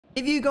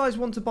If you guys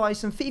want to buy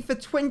some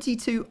FIFA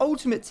 22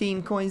 Ultimate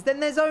Team coins, then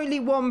there's only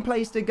one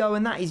place to go,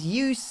 and that is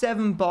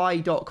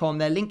u7buy.com.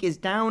 Their link is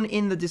down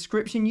in the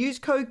description. Use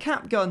code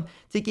Capgun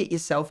to get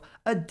yourself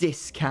a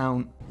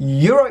discount.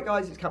 You're right,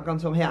 guys, it's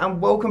Capguntom here, and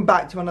welcome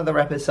back to another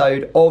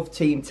episode of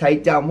Team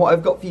Takedown. What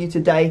I've got for you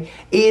today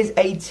is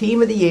a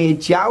Team of the Year,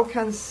 Joao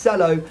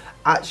Cancelo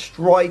at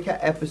striker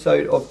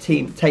episode of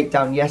Team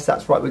Takedown. Yes,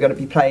 that's right, we're going to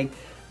be playing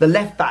the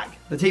left back,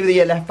 the Team of the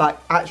Year left back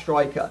at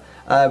striker.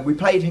 We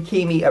played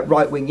Hakimi at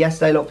right wing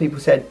yesterday. A lot of people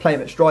said play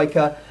him at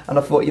striker, and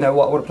I thought, you know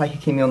what, I want to play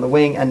Hakimi on the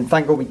wing, and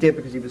thank God we did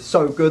because he was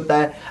so good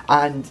there.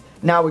 And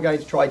now we're going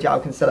to try Joao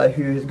Cancelo,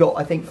 who has got,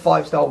 I think,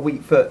 5-star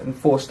weak foot and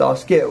 4-star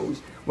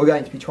skills. We're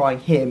going to be trying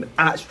him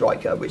at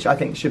striker, which I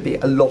think should be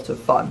a lot of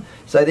fun.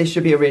 So this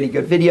should be a really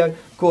good video.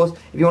 Of course,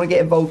 if you want to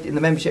get involved in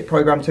the membership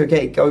program,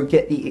 go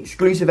get the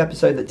exclusive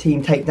episode that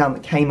Team Takedown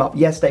that came up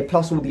yesterday,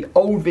 plus all the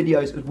old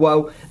videos as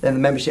well, then the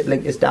membership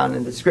link is down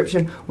in the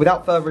description.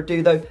 Without further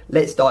ado though,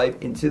 let's dive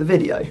into the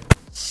video.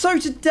 So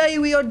today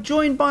we are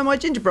joined by my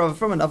ginger brother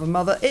from another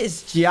mother.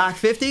 It's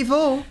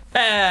Jack54.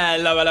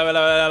 Hello, hello,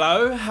 hello,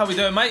 hello. How we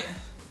doing, mate?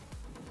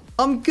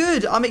 I'm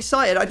good. I'm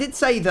excited. I did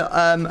say that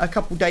a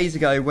couple days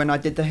ago when I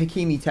did the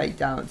Hakimi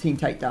takedown, team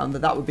takedown,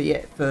 that would be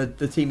it for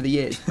the Team of the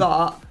Year.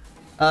 But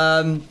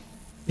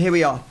here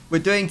we are. We're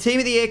doing Team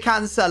of the Year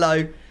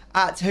Cancelo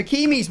at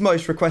Hakimi's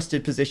most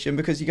requested position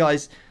because you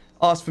guys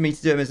asked for me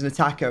to do him as an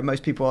attacker and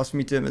most people asked for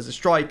me to do him as a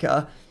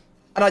striker.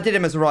 And I did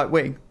him as a right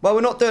wing. Well,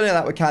 we're not doing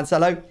that with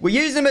Cancelo. We're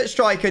using him at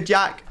striker,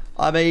 Jack.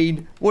 I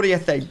mean, what do you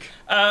think?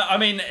 I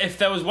mean, if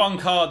there was one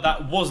card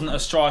that wasn't a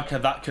striker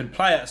that could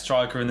play at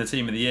striker in the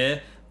Team of the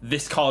Year,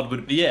 this card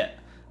would be it.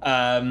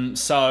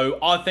 So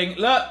I think,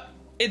 look,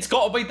 it's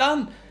got to be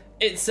done.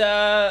 It's Team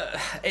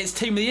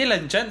of the Year,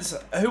 legend, gents.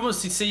 Who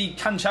wants to see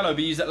Cancelo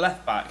be used at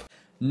left back?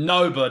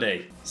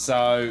 Nobody.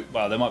 So,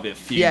 well, there might be a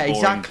few. Yeah,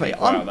 exactly.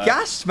 I'm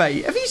gassed,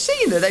 mate. Have you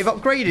seen that they've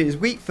upgraded his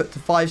weak foot to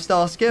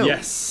 5-star skills?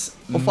 Yes.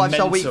 Or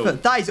 5-star weak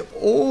foot. That is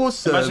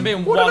awesome. Imagine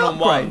being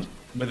one-on-one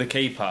with a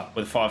keeper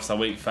with 5-star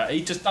weak foot.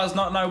 He just does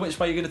not know which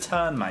way you're going to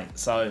turn, mate.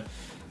 So,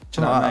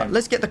 do you know what I mean?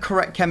 Let's get the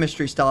correct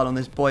chemistry style on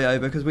this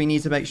boyo because we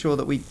need to make sure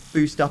that we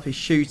boost up his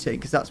shooting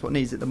because that's what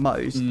needs it the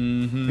most. We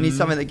need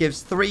something that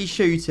gives 3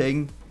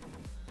 shooting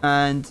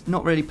and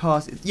not really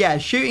pass. Yeah,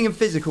 shooting and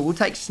physical. We'll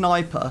take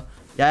sniper.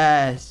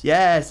 Yes,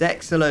 yes,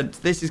 excellent.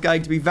 This is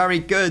going to be very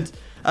good.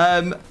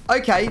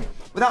 Okay,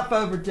 without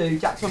further ado,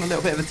 Jack's on a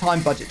little bit of a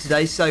time budget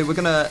today, so we're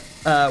going to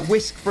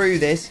whisk through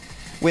this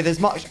with as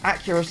much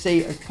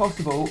accuracy as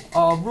possible.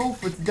 Our rule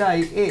for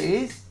today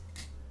is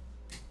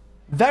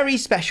very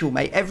special,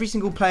 mate. Every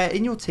single player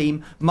in your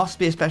team must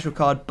be a special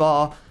card,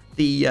 bar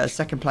the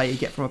second player you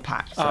get from a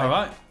pack. So. All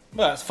right.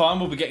 Well, that's fine.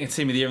 We'll be getting a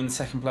Team of the Year in the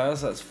second player,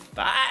 so that's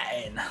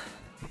fine.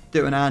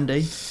 Doing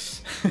Andy.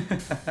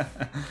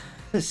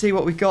 Let's see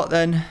what we got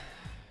then.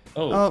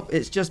 Oh,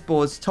 it's just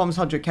boards. Tom's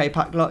 100k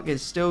pack luck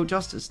is still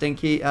just as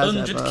stinky as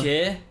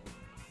 100k. Ever.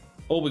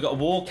 Oh, we got a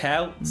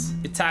walkout.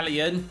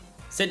 Italian.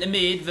 Centre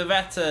mid,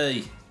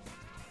 Verratti.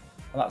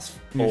 Well, that's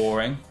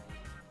boring.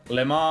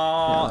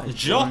 Lemar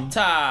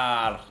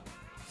Jota.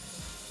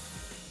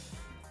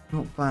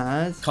 Not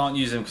bad. Can't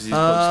use him because he's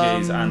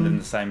Portuguese and in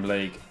the same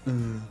league.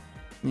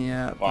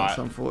 Yeah, that's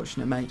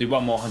unfortunate, mate. Do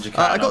one more 100k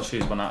and I'll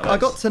choose one out of those. I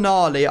got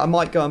Tonali. I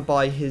might go and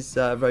buy his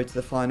Road to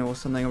the Final or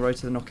something, or Road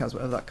to the Knockouts,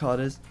 whatever that card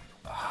is.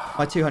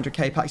 My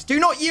 200k packs do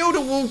not yield a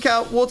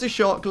walkout. What a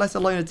shock, let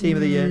alone a Team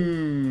of the Year.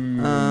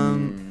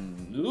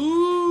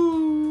 Ooh.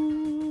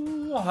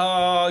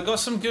 I got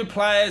some good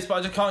players, but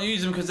I just can't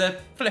use them because they're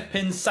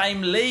flipping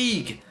same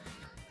league.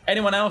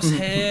 Anyone else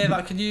here that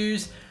I could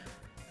use?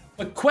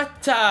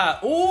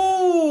 Paqueta.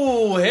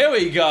 Ooh, here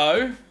we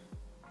go.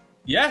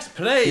 Yes,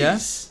 please.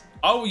 Yes.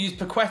 I will use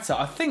Paqueta.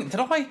 I think,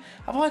 have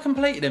I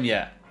completed him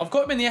yet? I've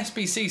got him in the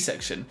SBC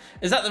section.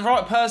 Is that the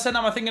right person?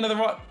 Am I thinking of the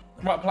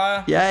right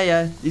player? Yeah,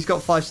 yeah. He's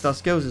got 5-star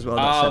skills as well.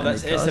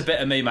 It's a bit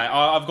of me, mate.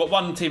 I've got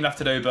one team left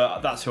to do, but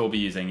that's who I'll be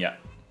using, yeah.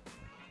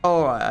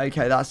 All right,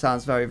 okay. That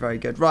sounds very, very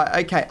good.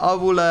 Right, okay. I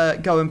will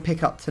go and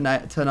pick up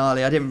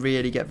Tonali. I didn't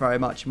really get very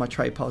much. My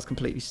trade pile's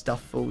completely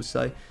stuffed full,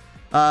 so...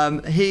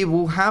 he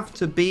will have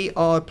to be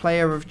our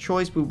player of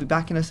choice. We'll be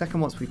back in a second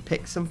once we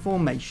pick some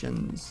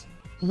formations.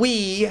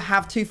 We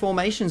have 2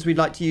 formations we'd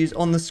like to use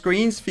on the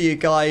screens for you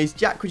guys.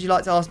 Jack, would you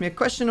like to ask me a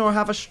question or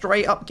have a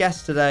straight up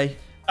guess today?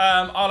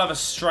 I'll have a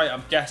straight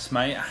up guess,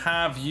 mate.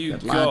 Have you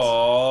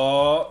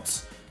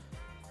got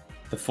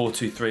the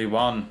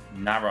 4-2-3-1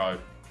 narrow?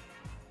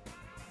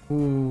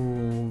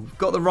 Ooh,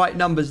 got the right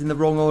numbers in the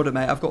wrong order,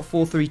 mate. I've got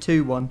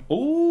 4-3-2-1.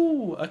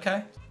 Ooh,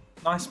 okay.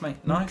 Nice, mate.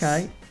 Nice.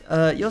 Okay.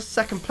 Your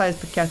second player is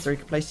Paqueta. He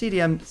can play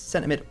CDM,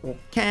 centre mid, or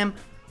cam.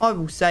 I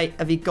will say,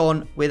 have you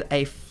gone with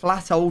a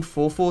flat old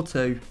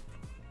 4-4-2?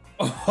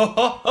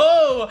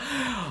 Oh,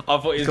 I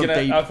thought he was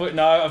gonna. I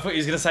thought he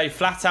was gonna say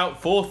flat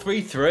out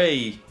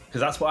 4-3-3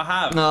 because that's what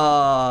I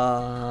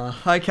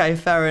have. Okay,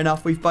 fair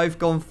enough. We've both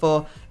gone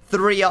for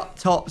 3 up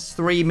tops,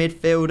 3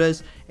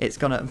 midfielders. It's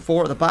going to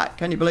 4 at the back.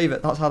 Can you believe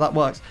it? That's how that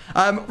works.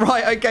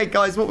 Right, okay,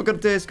 guys. What we're going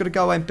to do is going to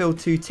go away and build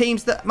 2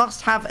 teams that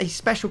must have a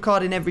special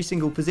card in every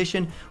single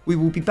position. We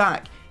will be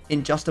back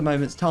in just a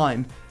moment's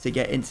time to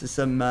get into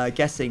some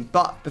guessing.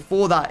 But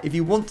before that, if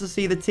you want to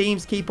see the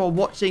teams, keep on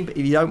watching. But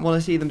if you don't want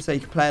to see them so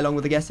you can play along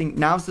with the guessing,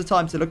 now's the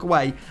time to look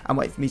away and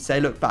wait for me to say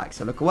look back.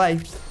 So look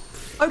away.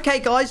 Okay,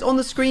 guys, on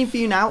the screen for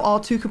you now are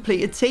 2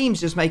 completed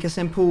teams. Just make a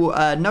simple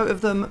note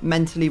of them,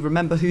 mentally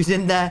remember who's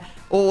in there,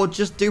 or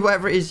just do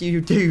whatever it is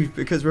you do,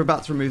 because we're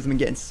about to remove them and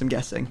get into some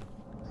guessing.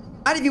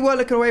 And if you were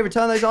looking away,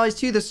 return those eyes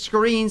to the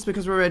screens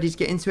because we're ready to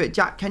get into it.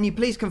 Jack, can you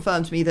please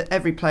confirm to me that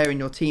every player in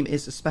your team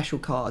is a special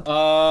card?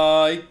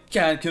 I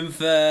can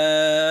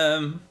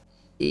confirm.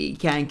 He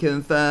can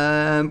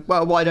confirm.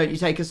 Well, why don't you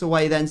take us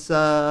away then,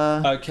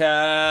 sir?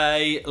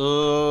 Okay,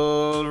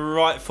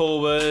 right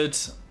forward.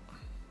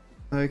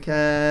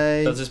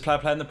 Okay. Does this player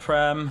play in the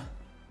Prem?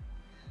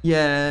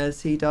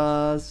 Yes, he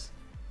does.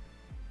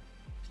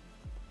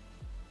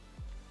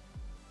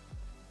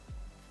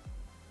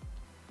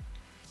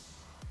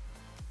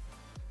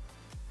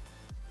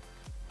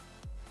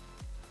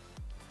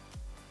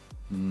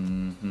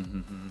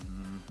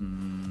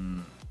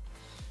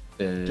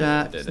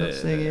 Jack's not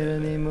singing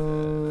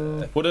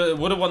anymore. What do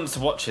ones to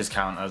watches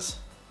count as?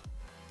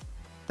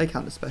 They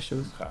count as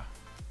specials. Okay.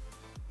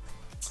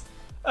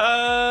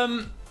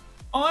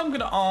 I'm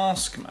gonna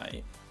ask,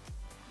 mate.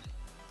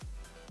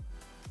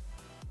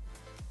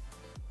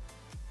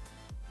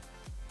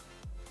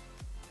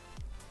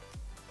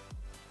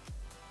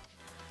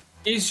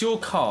 Is your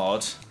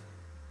card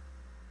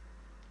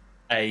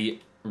a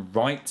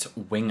right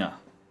winger?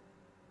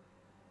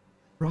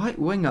 Right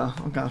winger.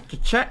 I'm gonna have to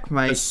check,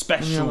 mate. The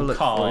special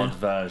card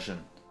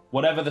version.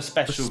 Whatever the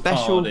special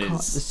card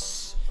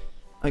is.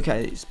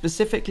 Okay,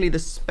 specifically the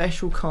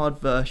special card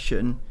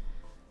version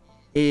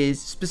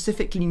is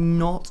specifically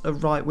not a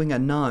right winger,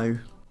 no.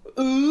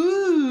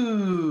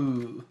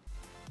 Ooh.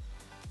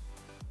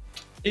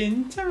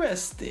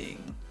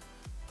 Interesting.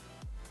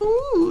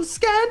 Ooh,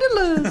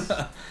 scandalous.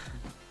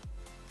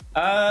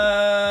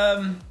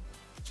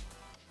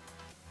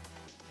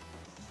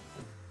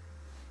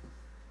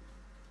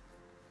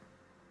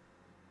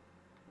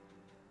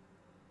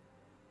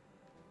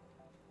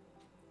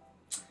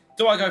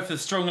 Do I go for the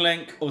strong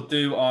link or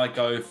do I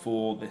go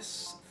for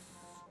this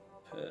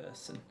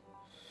person?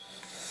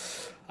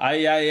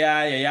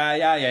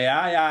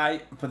 Aye.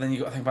 But then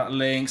you've got to think about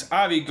links.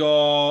 Have you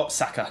got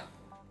Saka?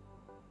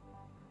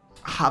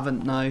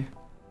 Haven't, no.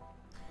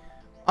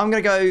 I'm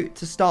going to go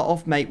to start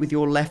off, mate, with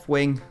your left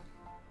wing.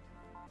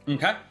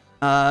 Okay.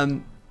 Does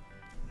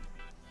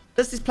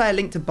this player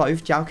link to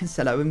both Joao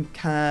Cancelo and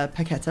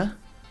Paqueta?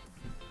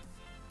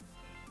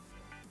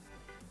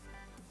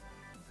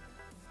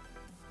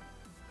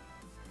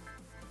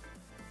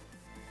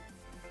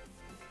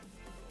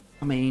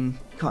 I mean,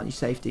 can't use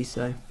safety,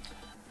 so...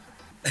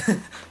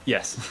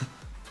 Yes.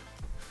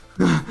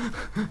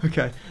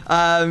 Okay.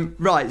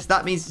 Right, so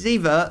that means it's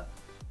either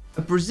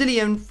a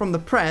Brazilian from the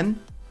Prem,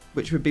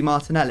 which would be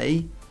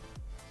Martinelli,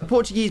 a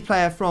Portuguese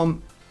player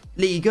from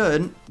Ligue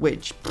 1,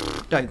 which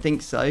don't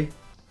think so. I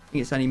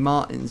think it's only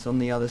Martins on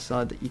the other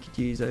side that you could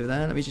use over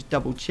there. Let me just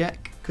double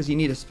check, because you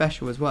need a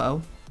special as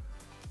well.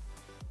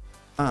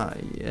 Ah,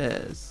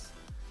 yes.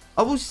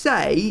 I will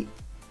say,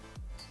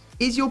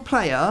 is your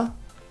player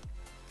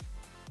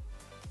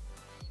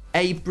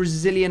a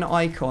Brazilian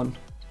icon?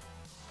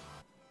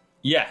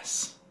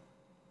 Yes.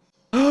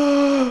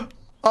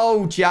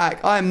 Oh,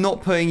 Jack, I am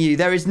not putting you.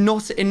 There is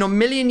not, in a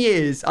million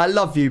years, I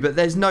love you, but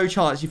there's no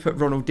chance you put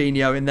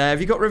Ronaldinho in there. Have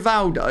you got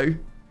Rivaldo?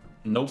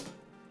 Nope.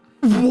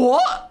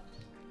 What?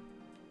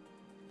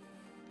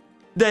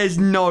 There's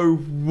no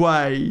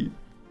way.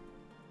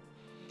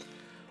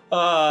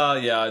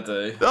 Yeah, I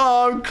do.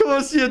 Oh, of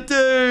course you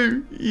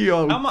do. You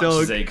old How much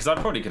dog. is he? Because I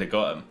probably could have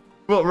got him.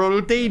 What,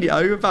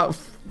 Ronaldinho? About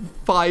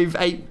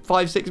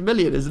 6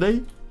 million, isn't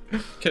he?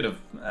 Could have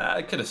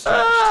stretched.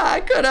 I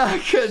could.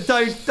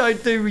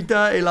 Don't do me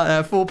dirty like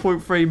that.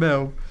 4.3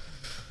 mil.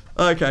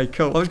 Okay,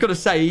 cool. I was gonna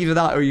say either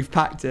that or you've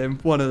packed him.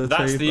 One of the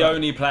two. That's the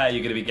only player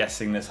you're going to be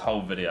guessing this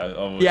whole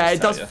video. Yeah,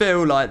 it does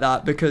feel like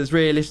that because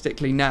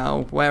realistically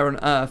now, where on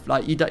earth,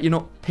 like you're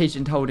not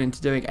pigeonholed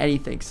into doing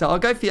anything. So I'll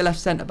go for your left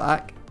centre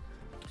back.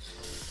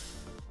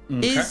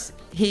 Okay. Is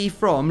he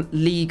from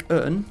Ligue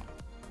 1?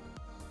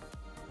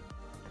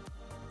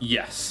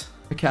 Yes.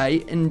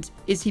 Okay, and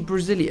is he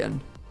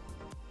Brazilian?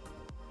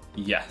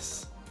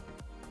 Yes.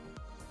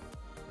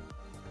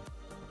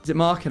 Is it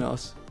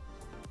Marquinhos?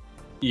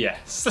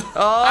 Yes.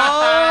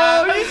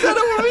 Oh, you said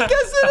I want to be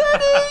guessing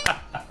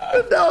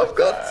any. Now I've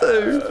got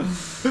to.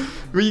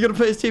 Were you going to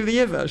put his Team of the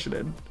Year version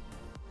in?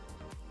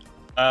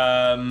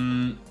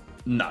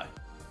 No.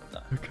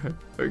 Okay.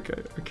 I'm going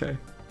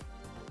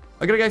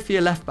to go for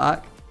your left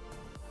back.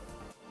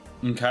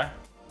 Okay.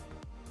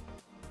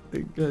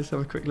 Let's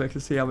have a quick look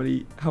and see how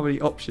many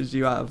options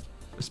you have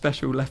for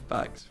special left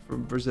backs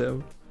from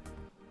Brazil.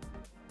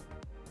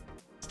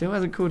 Still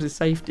hasn't called his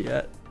safety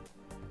yet.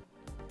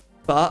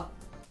 But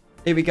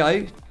here we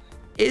go.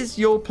 Is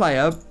your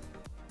player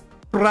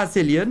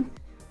Brazilian.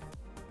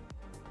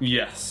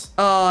 Yes.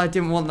 Oh, I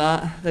didn't want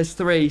that. There's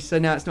 3, so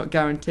now it's not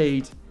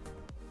guaranteed.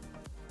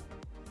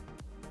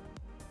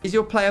 Is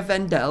your player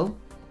Vendel?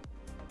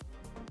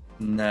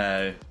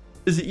 No.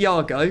 Is it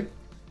Iago?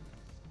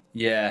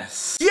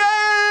 Yes.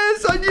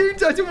 Yes! I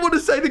didn't want to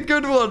say the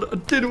good one. I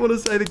didn't want to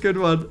say the good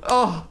one.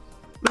 Oh,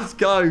 let's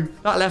go.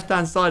 That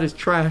left-hand side is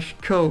trash.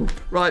 Cool.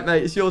 Right,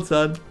 mate, it's your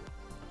turn.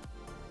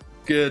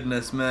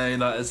 Goodness me,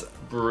 that is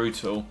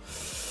brutal.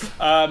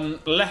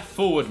 Left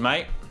forward,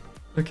 mate.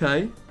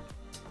 Okay.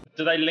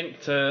 Do they link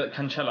to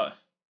Cancelo?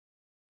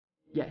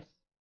 Yes.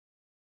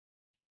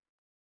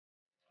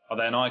 Are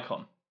they an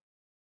icon?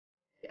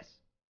 Yes.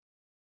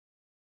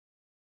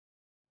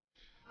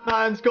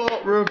 Man's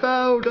got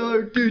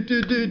Rivaldo. Do,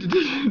 do, do, do,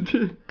 do,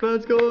 do.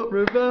 Man's got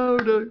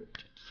Rivaldo.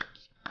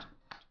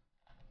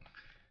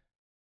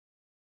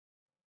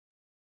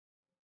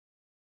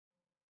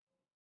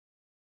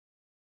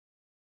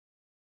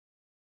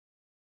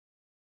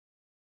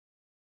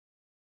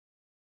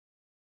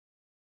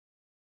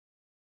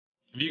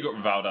 Have you got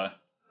Rivaldo?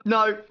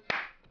 No.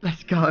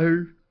 Let's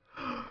go.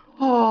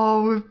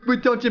 Oh, we're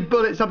dodging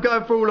bullets. I'm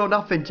going for all or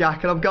nothing,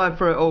 Jack, and I'm going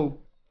for it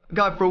all. I'm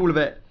going for all of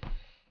it.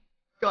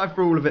 Going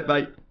for all of it,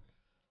 mate.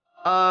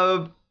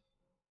 I'm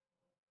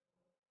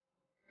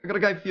going to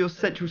go for your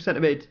central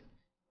centre mid.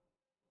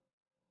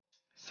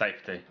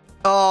 Safety.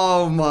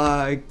 Oh,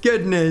 my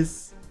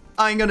goodness.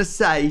 I'm going to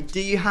say,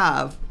 do you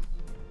have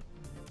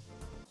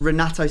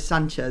Renato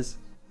Sanchez?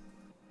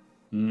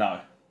 No.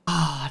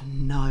 Oh,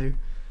 no.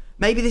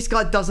 Maybe this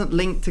guy doesn't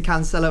link to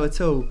Cancelo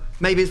at all.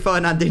 Maybe it's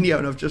Fernandinho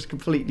and I've just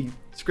completely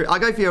screwed. I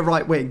go for your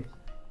right wing.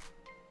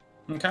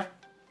 Okay.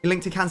 You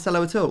link to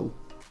Cancelo at all?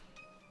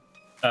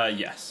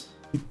 Yes.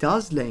 He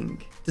does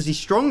link. Does he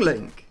strong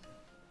link?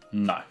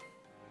 No.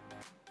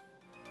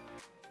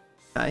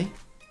 Okay. Who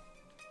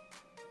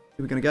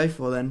are we going to go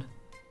for then?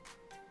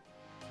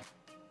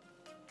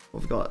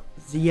 What have we got?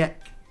 Ziyech,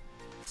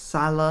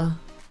 Salah,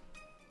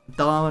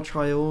 Dama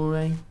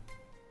Traore.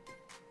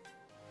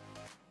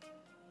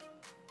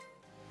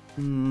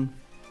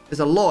 There's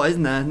a lot,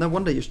 isn't there? No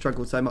wonder you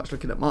struggled so much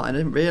looking at mine. I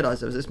didn't realise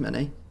there was this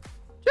many.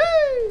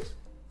 Jeez!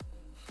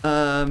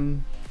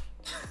 I'm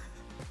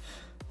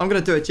going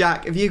to do a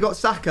Jack. Have you got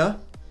Saka?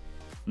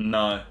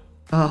 No.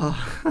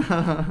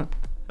 Oh.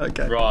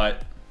 Okay. Right.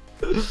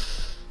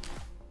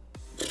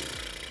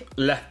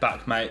 Left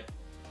back, mate.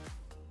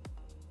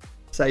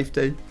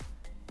 Safety.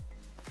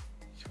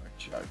 You're a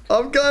joke.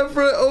 I'm going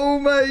for it all,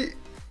 mate.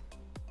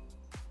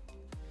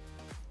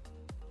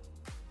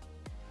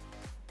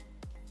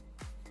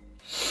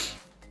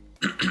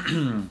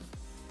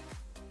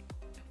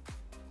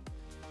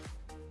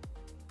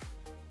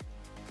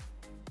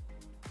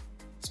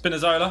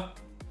 Spinazzola?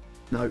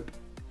 Nope.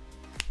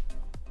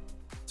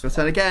 So I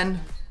turn again.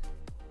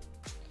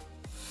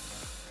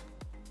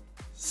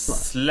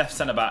 Left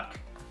centre back.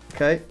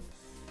 Okay.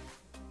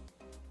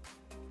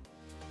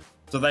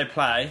 Do they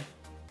play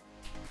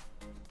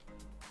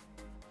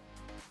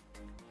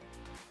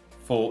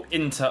for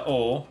Inter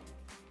or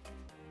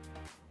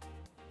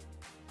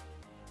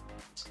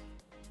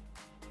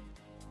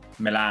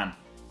Milan?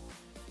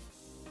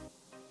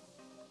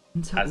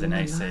 As in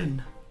AC.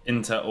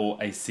 Inter or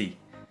AC.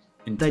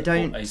 Inter They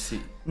don't. Or AC.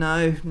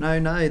 No,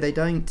 they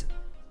don't.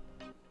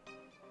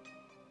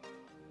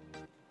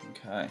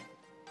 Okay.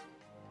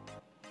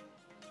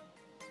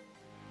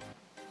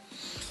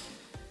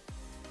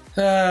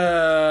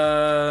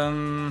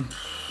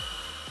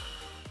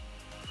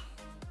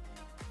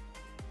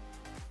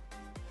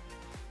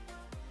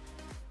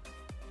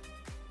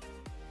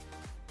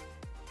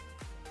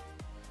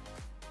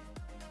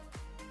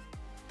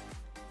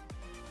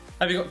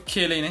 Have you got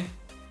Chiellini?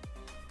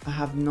 I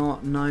have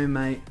not, no,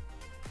 mate.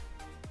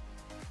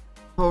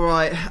 All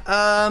right.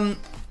 Don't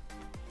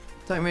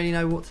really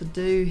know what to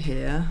do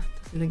here.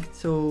 Doesn't link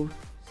at all.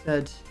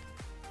 Said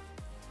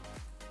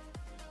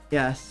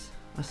yes.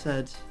 I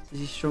said, is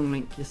he strong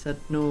link? You said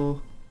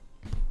no.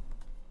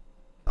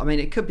 I mean,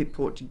 it could be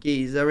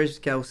Portuguese. There is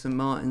Gelson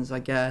Martins, I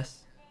guess.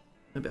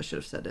 Maybe I should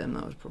have said him.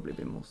 That would probably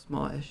be more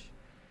smartish.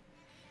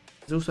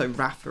 There's also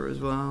Rafa as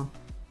well.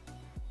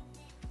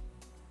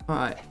 All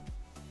right.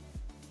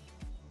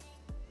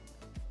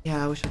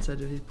 Yeah, I wish I'd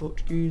said if he's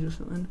Portuguese or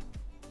something.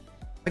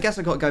 I guess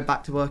I've got to go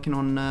back to working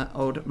on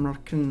old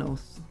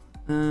Moroccanos.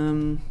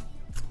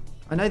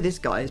 I know this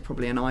guy is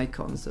probably an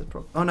icon. So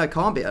oh no,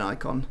 can't be an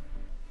icon.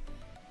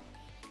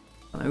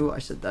 I don't know what I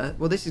said there.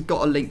 Well, this has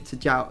got a link to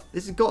Joao.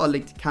 This has got a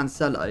link to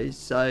Cancelo,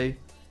 so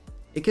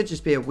it could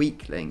just be a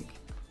weak link.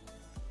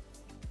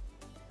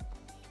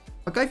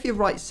 I'll go for your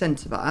right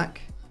centre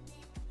back.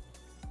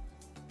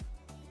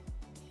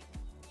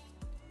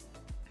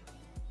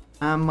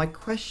 And my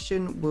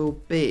question will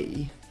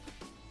be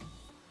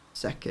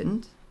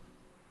second.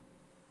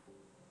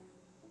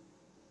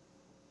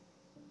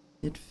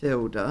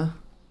 Midfielder.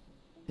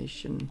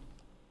 Nation.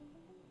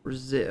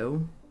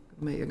 Brazil.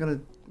 Mate, I'm gonna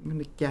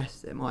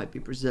guess it might be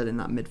Brazil in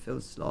that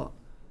midfield slot.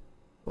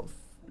 Got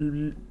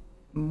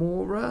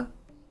Moura,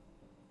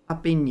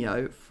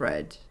 Fabinho,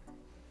 Fred,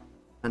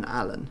 and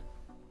Alan.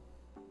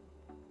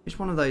 Which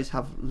one of those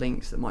have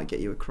links that might get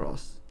you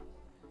across?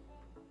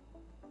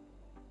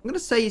 I'm going to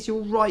say is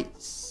your right...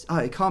 Oh,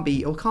 it can't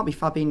be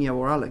Fabinho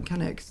or Alan,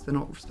 can it? Because they're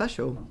not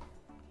special.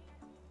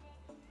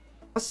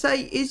 I'll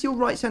say, is your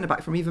right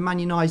centre-back from either Man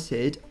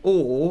United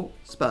or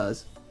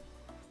Spurs?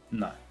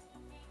 No.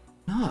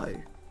 No.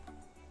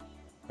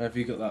 Where have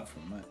you got that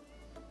from, mate?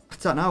 I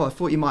don't know. I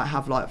thought you might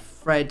have like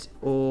Fred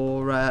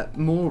or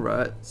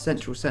Mora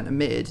central centre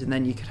mid, and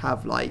then you could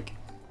have like,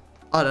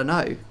 I don't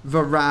know,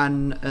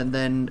 Varane, and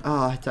then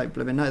I don't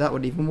blooming know, that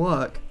wouldn't even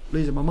work.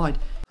 Losing my mind.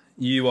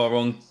 You are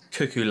on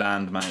cuckoo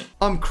land, mate.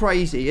 I'm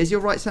crazy. Is your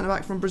right centre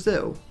back from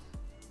Brazil?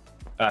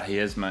 He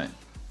is, mate.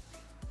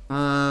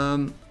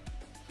 I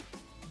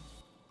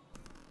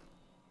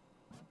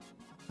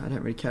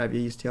don't really care if you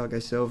use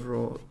Thiago Silva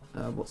or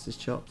what's his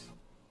chops.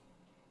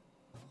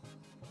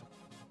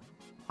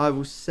 I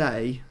will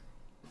say,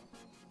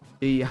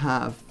 do you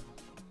have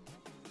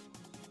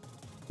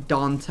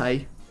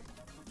Dante?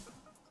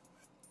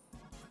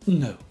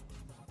 No.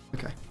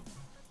 Okay.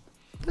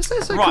 Don't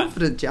say so Right.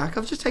 confident, Jack.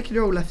 I've just taken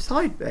your whole left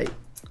side, mate.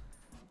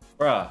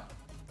 Bruh.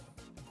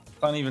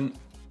 Don't even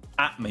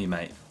at me,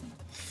 mate.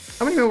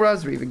 How many more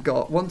rounds have we even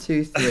got? 1,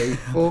 2, 3,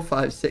 4,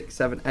 5, 6,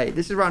 7, 8.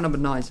 This is round number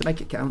 9, so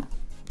make it count.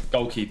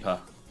 Goalkeeper.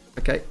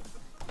 Okay.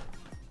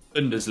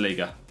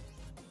 Bundesliga.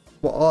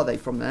 What are they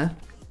from there?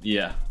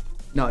 Yeah.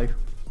 No.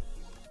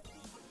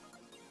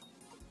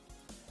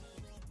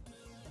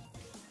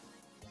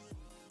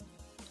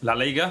 La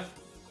Liga.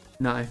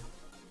 No.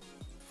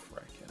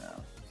 Freaking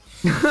hell.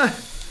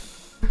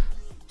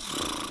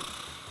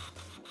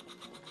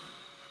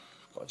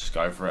 I'll just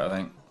go for it, I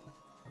think.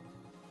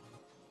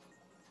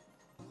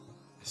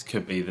 This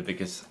could be the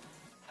biggest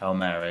Hail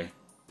Mary.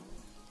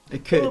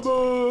 It could.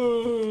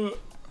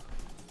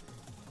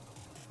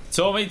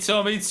 Tommy.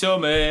 Tippy,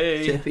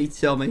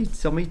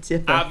 Tommy,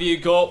 Tipper. Have you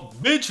got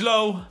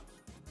Bijlow?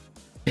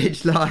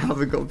 Bijlow, I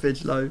haven't got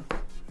Bijlow.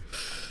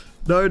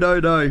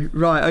 No.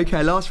 Right,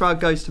 okay, last round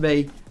goes to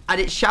me.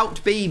 And it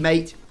shalt be,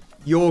 mate,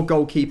 your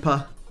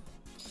goalkeeper.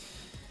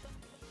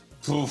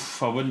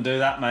 Oof, I wouldn't do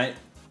that, mate.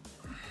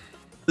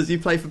 Does he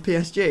play for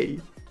PSG?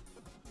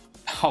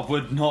 I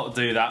would not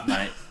do that,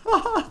 mate.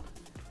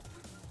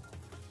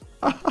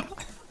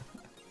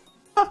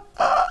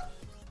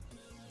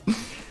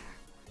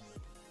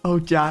 Oh,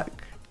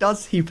 Jack.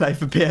 Does he play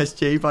for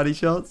PSG by any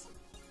chance?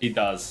 He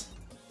does.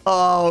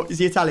 Oh, is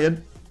he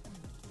Italian?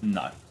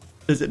 No.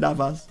 Is it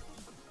Navas?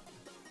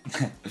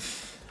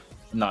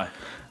 No.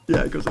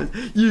 Yeah, of course it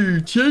is. You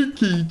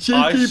cheeky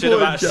I should have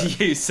boy, actually Jack.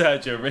 used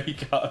Sergio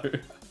Rico.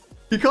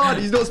 You can't,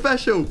 he's not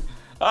special.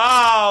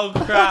 Oh,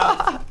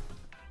 crap.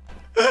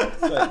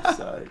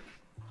 So.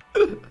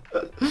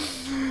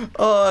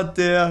 Oh,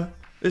 dear.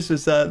 This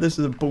was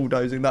a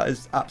bulldozing. That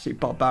is absolutely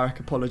barbaric.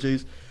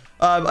 Apologies.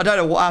 I don't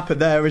know what happened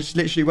there. I just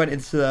literally went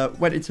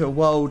into a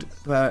world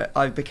where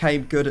I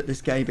became good at this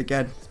game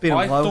again. It's been a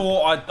while. I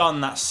thought I'd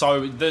done that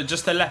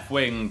just the left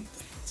wing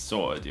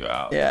sorted you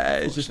out. Yeah,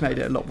 it just made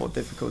it a lot more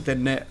difficult,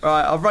 didn't it?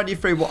 Right, I'll run you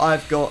through what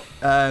I've got.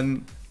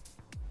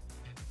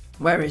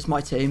 Where is my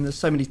team? There's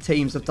so many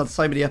teams. I've done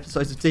so many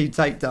episodes of Team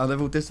Takedown.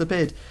 They've all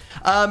disappeared.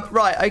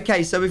 Right,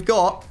 okay, so we've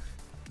got,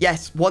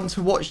 yes, one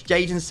to watch,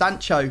 Jadon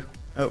Sancho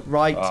at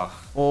right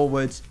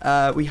forward.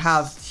 We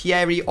have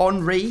Thierry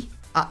Henry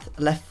at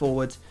left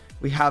forward.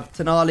 We have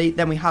Tonali.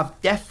 Then we have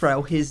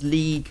Defrel, his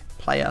league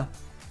player,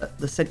 at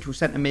the central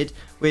centre mid,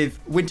 with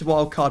Winter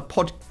Wildcard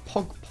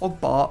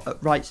Pogba at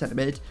right centre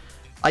mid.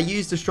 I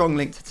used a strong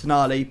link to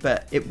Tonali,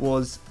 but it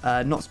was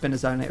not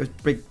Spinazzola, it was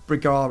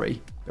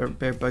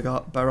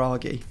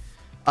Baragi.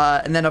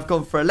 And then I've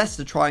gone for a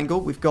Leicester triangle.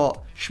 We've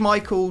got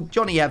Schmeichel,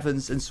 Johnny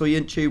Evans, and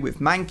Soyuncu with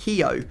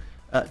Manquillo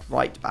at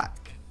right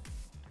back.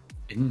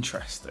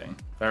 Interesting.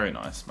 Very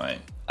nice, mate.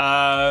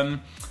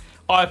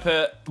 I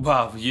put,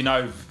 well, you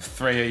know,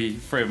 three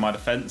of my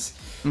defence.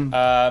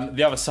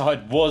 The other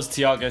side was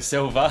Thiago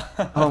Silva.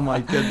 Oh my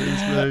goodness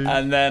me.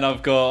 And then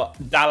I've got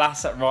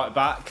Dallas at right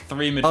back,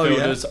 3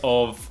 midfielders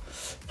of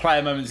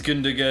player moments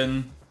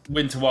Gundogan,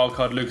 Winter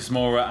Wildcard Lucas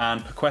Moura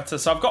and Paqueta.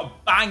 So I've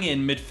got banging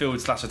midfield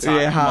 /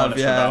 attack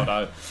minus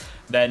Ronaldo.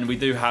 Then we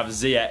do have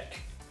Ziyech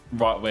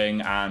right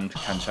wing and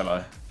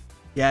Cancelo.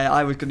 Yeah,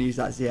 I was going to use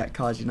that Ziyech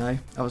card, you know.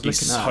 I was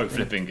He's looking at so it.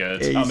 flipping good.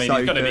 He's I mean, so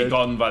he's going to be good.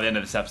 gone by the end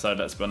of this episode,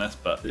 let's be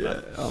honest. But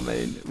yeah, I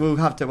mean, we'll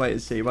have to wait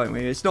and see, won't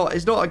we? It's not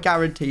a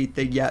guaranteed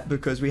thing yet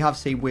because we have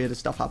seen weirder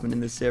stuff happen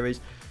in this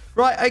series.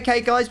 Right,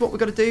 okay, guys, what we're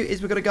going to do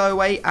is we're going to go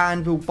away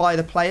and we'll buy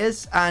the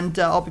players. And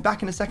I'll be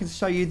back in a second to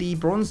show you the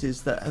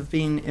bronzes that have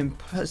been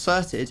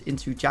inserted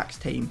into Jack's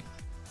team.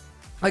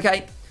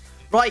 Okay,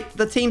 right,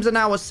 the teams are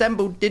now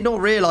assembled. Did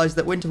not realise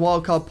that Winter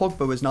Wildcard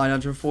Pogba was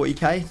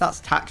 940k. That's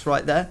tax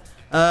right there.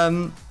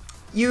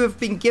 You have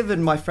been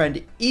given, my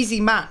friend,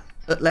 Easy Matt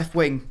at left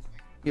wing.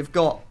 You've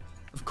got,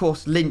 of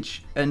course,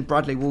 Lynch and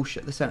Bradley Walsh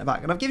at the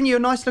centre-back. And I've given you a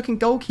nice-looking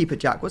goalkeeper,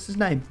 Jack. What's his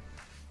name?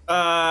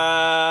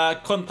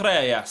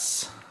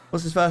 Contreras.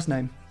 What's his first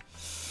name?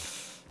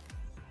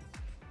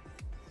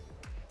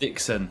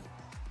 Dixon.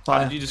 Fire.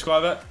 How did you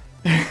describe it?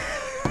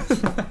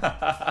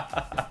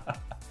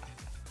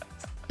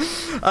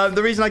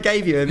 The reason I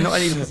gave you him, not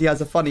only because he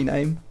has a funny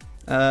name,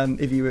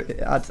 if you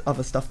add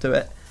other stuff to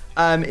it,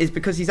 is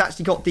because he's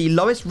actually got the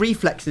lowest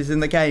reflexes in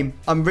the game.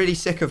 I'm really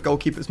sick of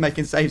goalkeepers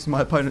making saves on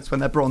my opponents when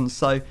they're bronze,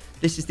 so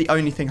this is the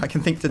only thing I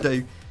can think to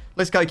do.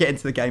 Let's go get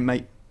into the game,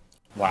 mate.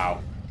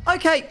 Wow.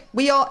 Okay,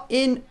 we are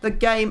in the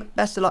game.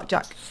 Best of luck,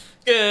 Jack.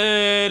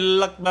 Good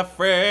luck, my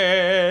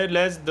friend.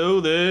 Let's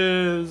do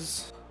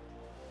this.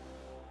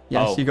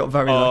 Yes, you got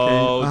very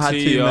lucky. I had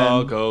two men.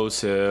 Thiago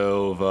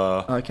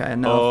Silva. Okay,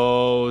 enough.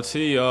 Oh,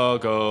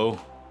 Thiago.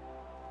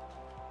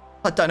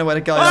 I don't know where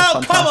to go.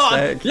 Oh, come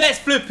on! Let's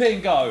flip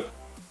and go.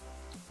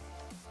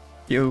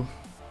 Pew.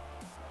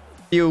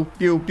 Pew,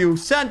 pew, pew.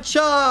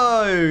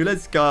 Sancho!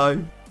 Let's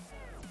go.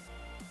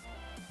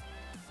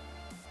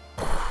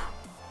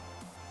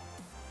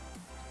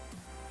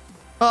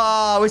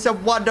 Oh, it's a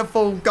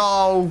wonderful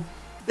goal.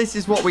 This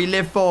is what we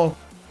live for.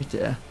 Oh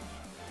dear.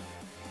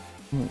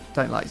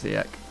 Don't like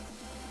Ziyech.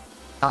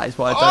 That is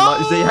why I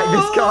don't like Ziyech.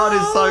 This card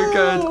is so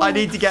good. I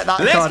need to get that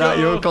card out of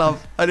your club.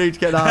 I need to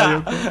get that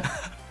out of your club.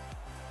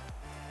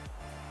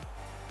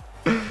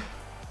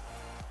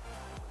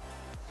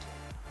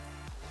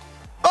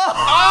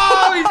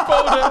 Oh, he's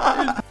bowled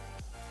it.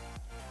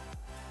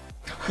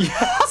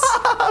 Yes.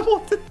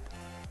 What the...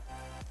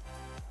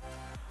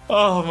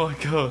 Oh my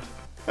god.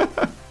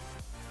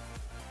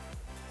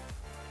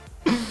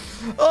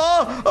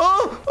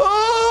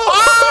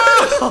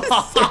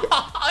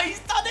 He's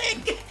done it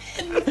again.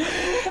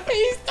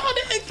 He's done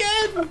it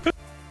again.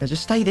 Yeah,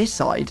 just stay this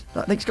side.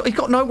 He's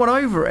got no one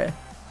over here.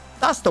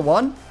 That's the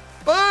one.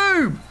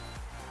 Boom.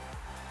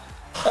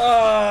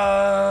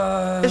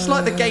 It's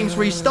like the game's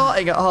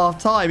restarting at half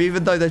time,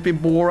 even though there's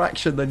been more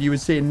action than you would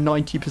see in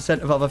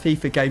 90% of other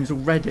FIFA games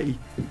already.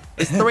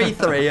 It's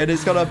 3-3 and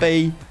it's going to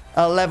be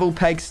a level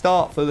peg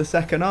start for the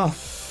second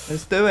half.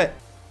 Let's do it.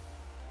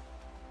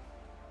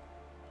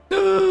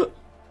 Oh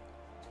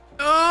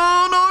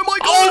no, my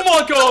god! Oh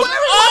my god!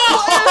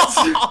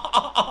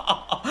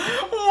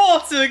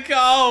 What a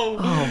goal!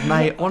 Oh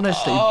mate,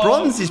 honestly,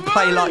 bronzes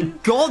play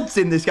like gods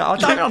in this game. I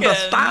don't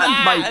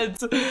understand, mate.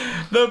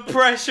 The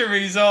pressure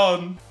is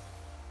on.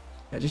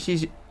 Yeah, just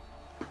use it.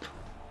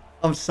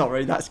 I'm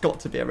sorry, that's got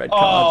to be a red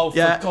card. For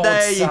yeah, God's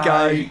there you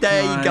go. sake,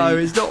 There you go.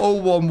 It's not all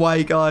one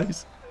way,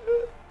 guys.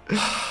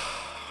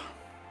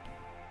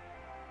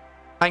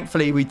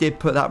 Thankfully, we did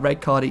put that red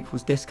card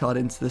equals discard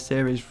into the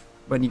series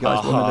when you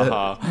guys wanted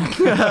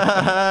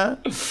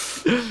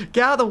it.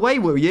 Get out of the way,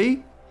 will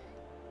you?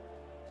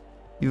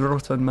 You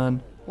rotten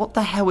man. What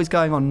the hell is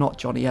going on? Not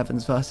Johnny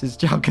Evans versus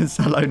Joao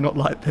Cancelo. Not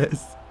like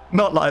this.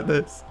 Not like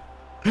this.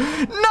 No!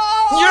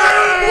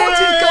 Yes! What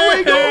is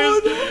going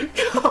on?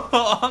 Come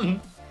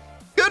on.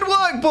 Good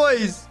work,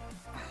 boys.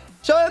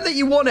 Show them that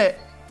you want it.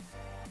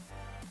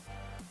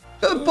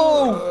 Good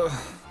ball.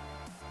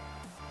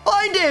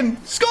 Find him.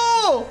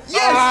 Score.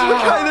 Yes.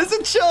 Okay, there's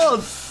a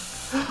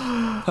chance.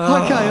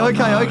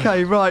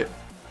 Okay, right.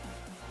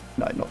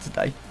 No, not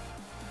today.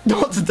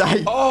 Not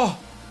today. Oh.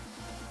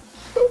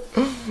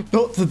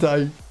 Not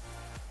today.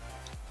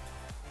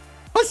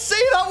 I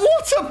see that.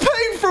 What a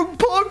ping from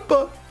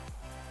Pogba.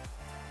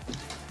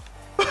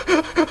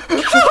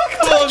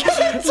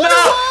 No!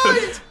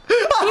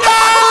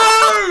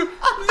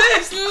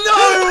 There's no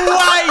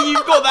way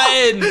you've got that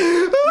in.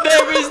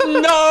 There is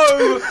no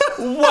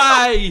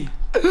way.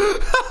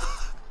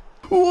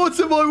 What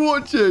am I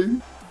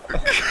watching?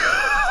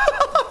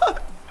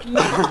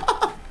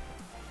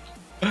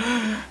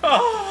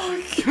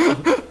 Oh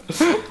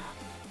god.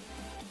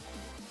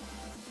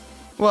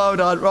 Well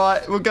done.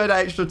 Right, we'll go to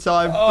extra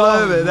time.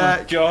 Oh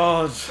my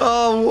god.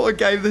 Oh, what a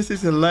game. This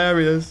is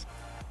hilarious.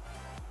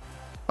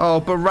 Oh,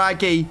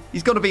 Baraghi.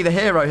 He's got to be the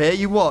hero here.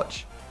 You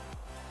watch.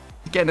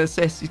 He's getting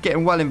assists. He's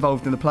getting well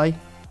involved in the play.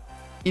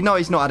 You know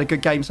he's not had a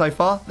good game so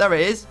far. There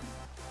it is.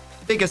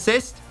 Big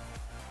assist.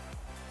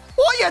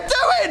 What are you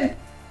doing?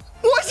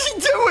 What's he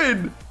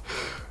doing?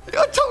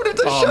 I told him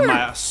to shoot. Oh, mate,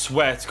 I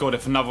swear to God,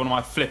 if another one of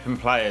my flipping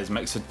players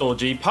makes a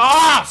dodgy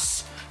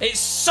pass, it's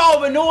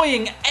so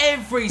annoying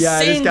every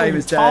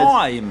single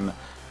time. Dead.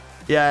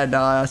 Yeah,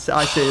 no, I see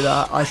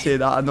that. I see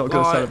that. I'm not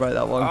going to celebrate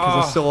that one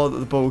because I saw that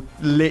the ball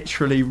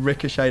literally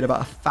ricocheted about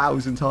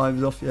 1,000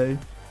 times off you.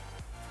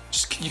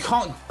 Just, you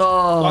can't.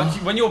 Like,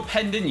 when you're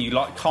penned in, you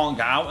like can't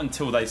get out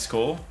until they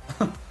score.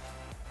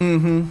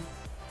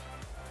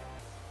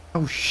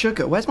 Oh,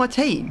 sugar. Where's my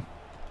team?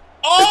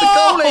 Oh! There's the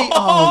goalie.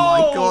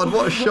 Oh my god!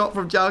 What a shot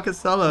from Joao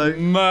Cancelo.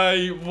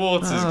 Mate,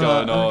 what is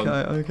going on?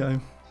 Okay.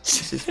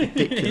 This is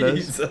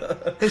ridiculous.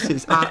 This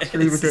is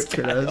absolutely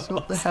ridiculous.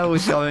 What the hell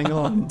is going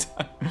on?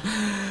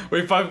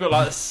 We've both got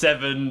like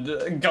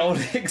 7 goal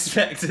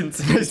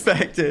expectancy.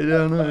 Expected,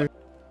 I know.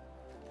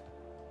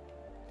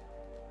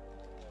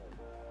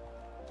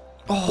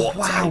 Oh,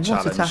 wow,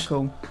 what a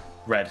tackle.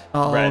 Red.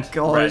 Oh, red,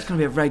 God, red. It's going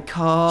to be a red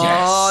card.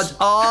 Yes.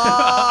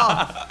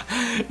 Oh!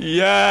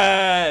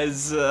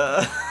 Yes.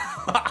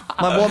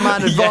 My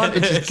one-man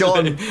advantage is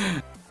gone.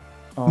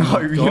 Oh no,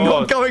 you're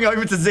not going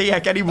over to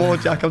Ziyech anymore,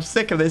 Jack. I'm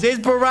sick of this. Here's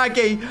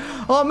Baraghi,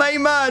 our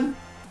main man.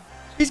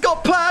 He's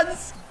got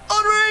plans.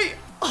 Henry.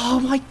 Oh,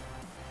 my...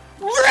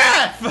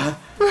 Ref!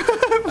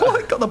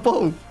 the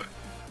ball.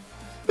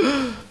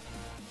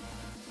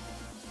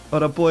 Well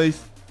done,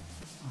 boys.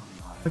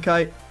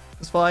 Okay,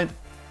 that's fine.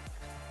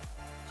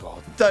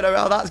 God. Don't know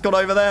how that's gone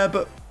over there,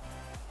 but...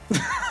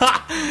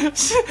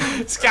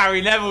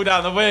 Scary Neville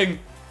down the wing.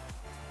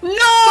 No!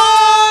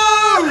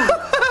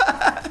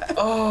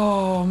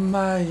 Oh,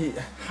 mate.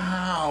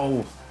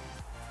 How?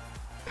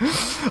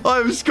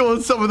 I've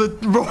scored some of the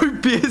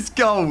ropiest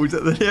goals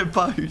at the near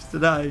post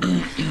today.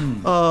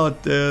 Oh,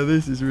 dear.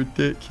 This is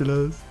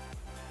ridiculous.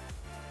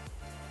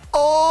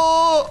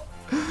 Oh!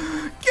 Keep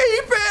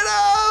it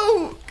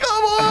out!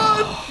 Come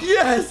on!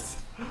 Yes!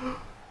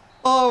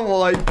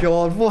 Oh, my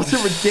God. What a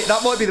ridiculous...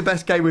 That might be the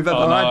best game we've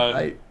ever had,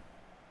 mate.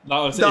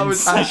 That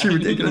was actually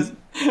ridiculous.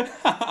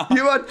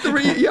 You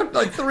had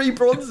like 3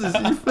 bronzes.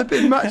 You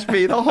flipping matched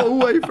me the whole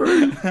way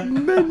through.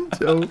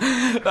 Mental.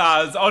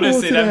 That's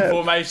honestly them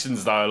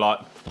formations though, like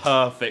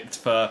perfect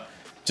for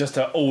just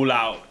an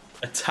all-out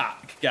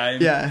attack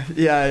game. Yeah.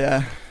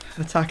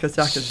 Attack.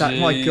 Jesus.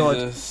 My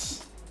God,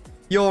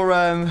 your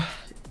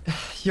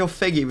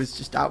thingy was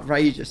just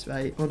outrageous,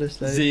 mate.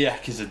 Honestly,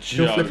 Ziyech is a joke.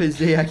 Your flipping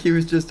Ziyech, he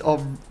was just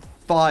on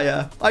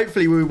fire.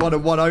 Hopefully, we won a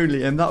 1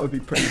 only him. That would be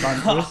pretty fun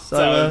for us.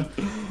 So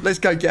let's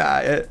go get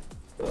at it.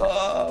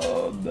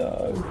 Oh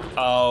no.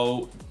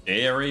 Oh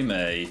dearie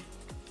me.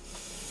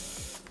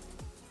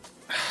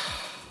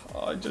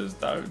 I just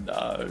don't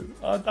know.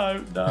 I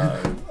don't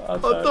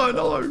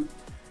know.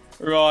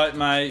 Right,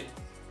 mate.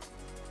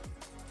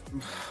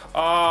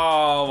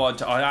 Oh,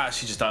 I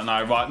actually just don't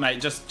know. Right,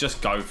 mate,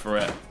 just go for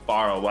it.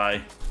 Fire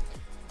away.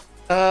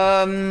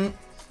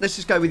 Let's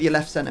just go with your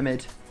left centre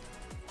mid.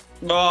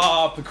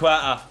 Oh,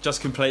 Paqueta.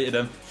 Just completed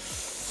him.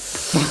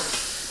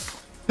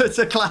 It's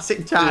a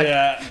classic tag.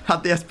 Yeah.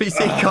 Had the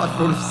SBC card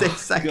for all of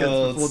 6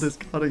 seconds before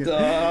discarding it.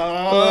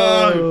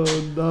 Oh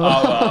no.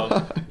 Oh,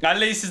 well. At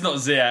least it's not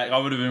Ziyech. I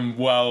would have been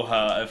well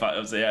hurt if it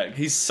was Ziyech.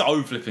 He's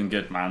so flipping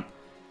good, man.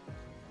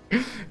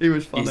 He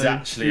was funny. He's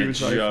actually a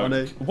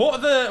joke. What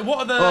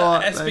are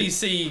the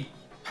SBC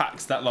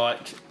packs that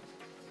like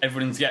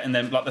everyone's getting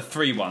them, like the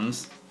 3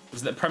 ones?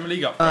 Is it Premier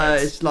League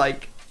upgrades? It's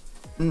like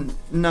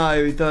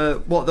no,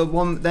 the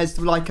one there's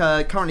like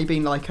currently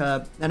been like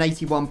an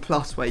 81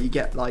 plus where you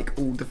get like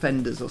all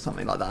defenders or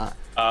something like that.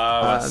 Oh,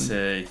 I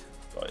see.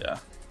 Oh yeah.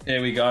 Here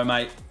we go,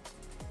 mate.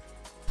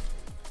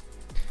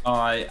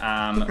 I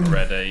am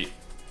ready.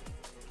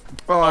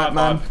 All right,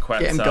 man.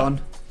 Get him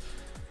gone.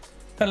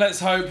 And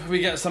let's hope we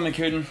get something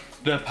in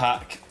the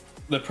pack,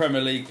 the Premier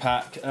League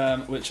pack,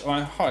 which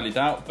I highly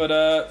doubt.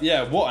 But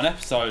yeah, what an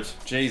episode.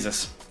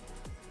 Jesus.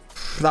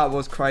 That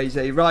was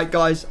crazy. Right,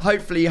 guys,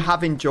 hopefully you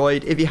have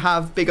enjoyed. If you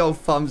have, big old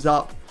thumbs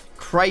up.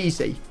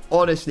 Crazy.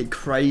 Honestly,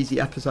 crazy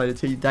episode of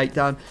TOTY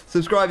Takedown.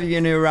 Subscribe if you're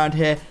new around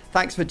here.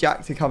 Thanks for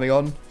Jack to coming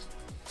on.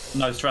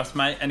 No stress,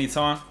 mate.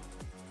 Anytime.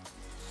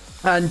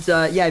 And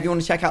yeah, if you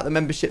want to check out the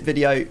membership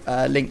video,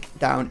 link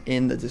down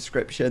in the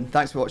description.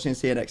 Thanks for watching.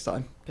 See you next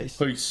time.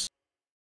 Peace.